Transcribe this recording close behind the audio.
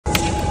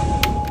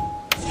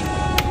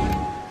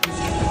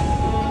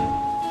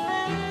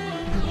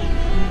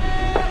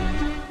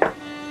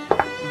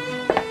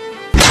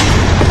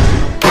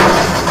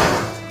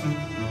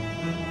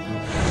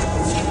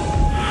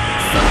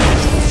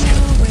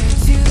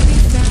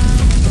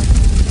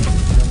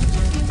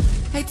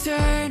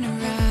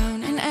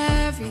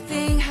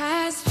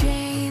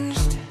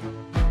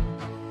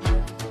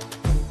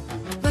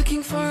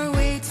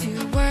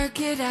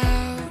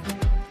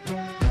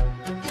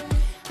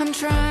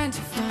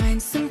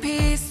find some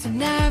peace to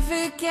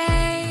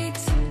navigate.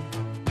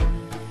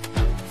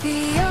 The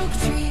oak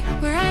tree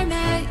where I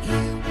met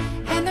you,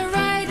 and the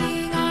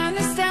writing on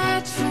the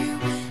statue.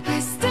 I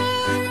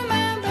still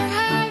remember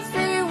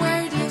every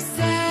word you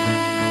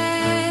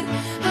said.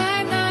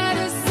 I'm not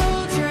a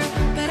soldier,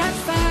 but I'm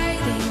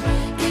fighting.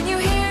 Can you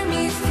hear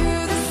me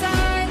through the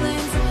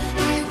silence?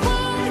 I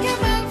won't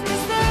give up,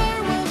 'cause there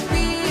will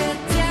be a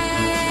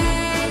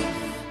day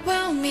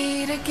we'll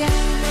meet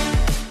again.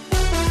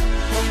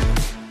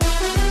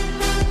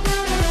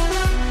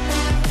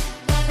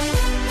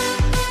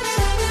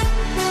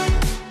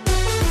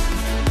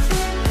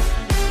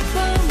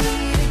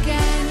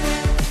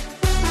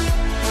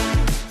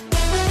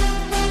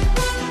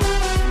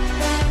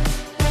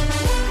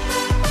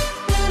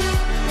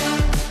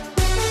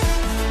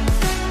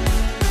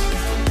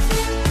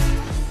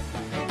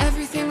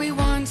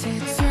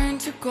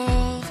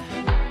 Gold.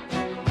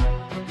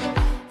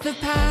 The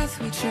path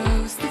we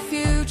chose, the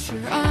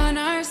future on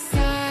our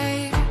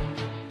side.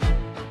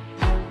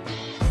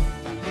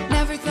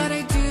 Never thought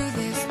I'd do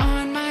this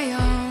on my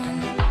own,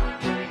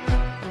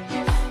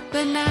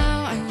 but now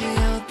I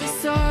wield the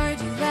sword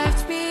you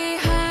left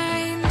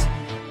behind.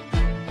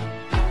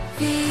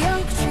 The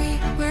oak tree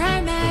where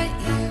I met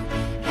you,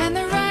 and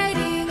the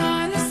writing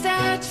on the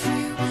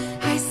statue.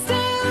 I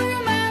still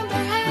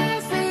remember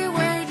every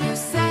word you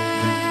said.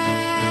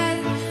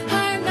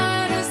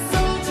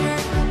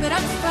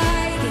 I'm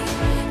fighting.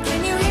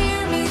 Can you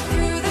hear me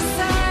through the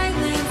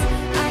silence?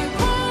 I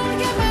won't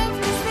give up,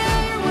 'cause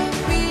there will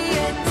be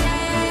a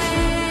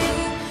day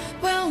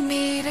we'll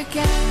meet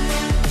again.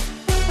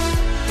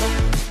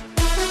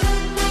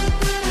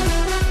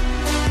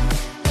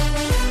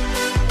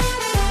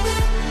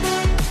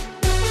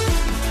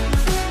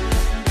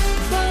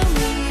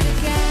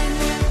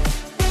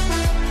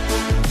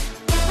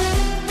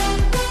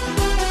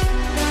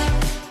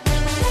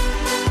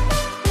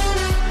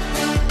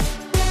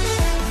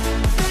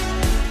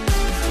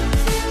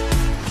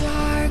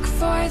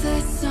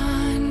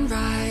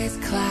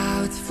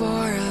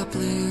 For a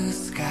blue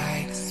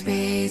sky,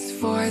 space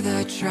for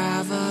the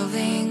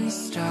traveling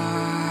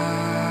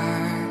star.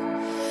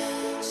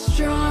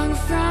 Strong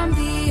from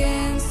the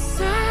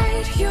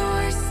inside,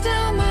 you're